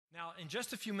Now, in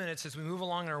just a few minutes, as we move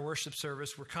along in our worship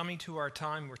service, we're coming to our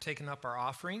time, we're taking up our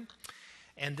offering.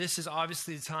 And this is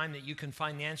obviously the time that you can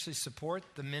financially support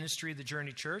the ministry of the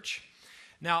Journey Church.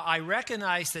 Now, I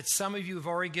recognize that some of you have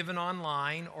already given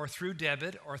online or through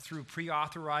debit or through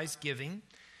pre-authorized giving.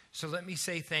 So let me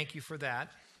say thank you for that.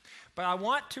 But I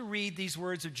want to read these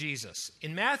words of Jesus.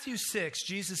 In Matthew 6,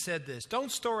 Jesus said this,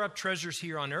 "Don't store up treasures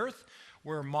here on earth,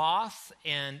 where moth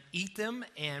and eat them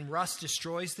and rust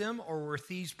destroys them, or where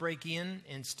thieves break in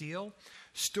and steal.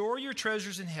 Store your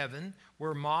treasures in heaven,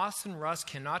 where moths and rust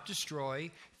cannot destroy,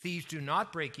 thieves do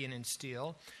not break in and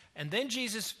steal." And then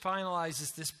Jesus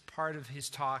finalizes this part of his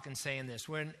talk in saying this,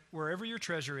 wherever your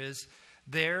treasure is,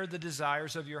 there the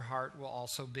desires of your heart will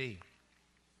also be.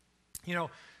 You know,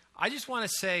 I just want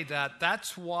to say that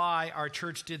that's why our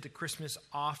church did the Christmas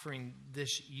offering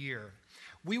this year.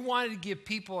 We wanted to give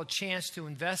people a chance to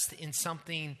invest in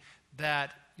something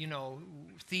that,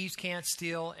 thieves can't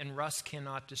steal and rust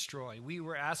cannot destroy. We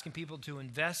were asking people to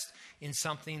invest in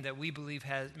something that we believe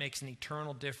makes an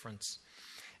eternal difference.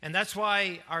 And that's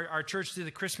why our church did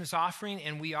the Christmas offering,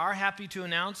 and we are happy to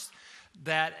announce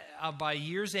that by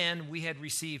year's end, we had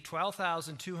received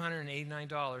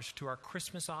 $12,289 to our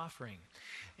Christmas offering.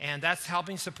 And that's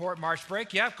helping support March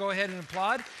Break. Yeah, go ahead and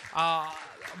applaud.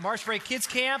 March Break Kids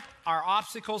Camp, our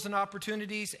Obstacles and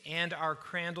Opportunities, and our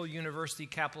Crandall University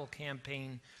Capital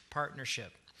Campaign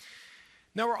partnership.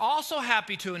 Now, we're also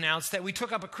happy to announce that we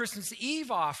took up a Christmas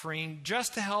Eve offering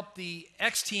just to help the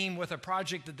X team with a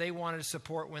project that they wanted to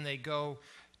support when they go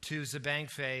to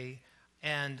Zabangfe.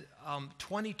 And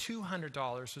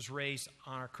 $2,200 was raised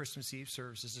on our Christmas Eve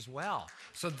services as well.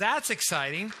 So that's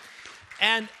exciting.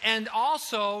 And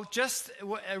also, just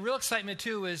a real excitement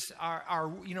too is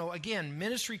our again,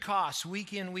 ministry costs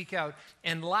week in, week out.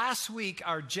 And last week,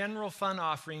 our general fund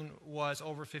offering was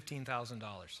over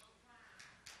 $15,000.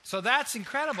 So that's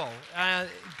incredible.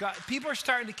 People are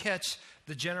starting to catch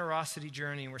the generosity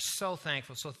journey, and we're so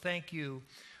thankful. So thank you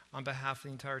on behalf of the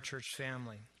entire church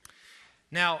family.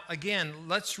 Now, again,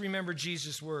 let's remember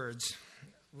Jesus' words.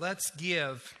 Let's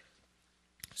give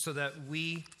so that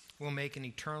we will make an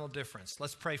eternal difference.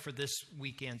 Let's pray for this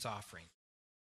weekend's offering.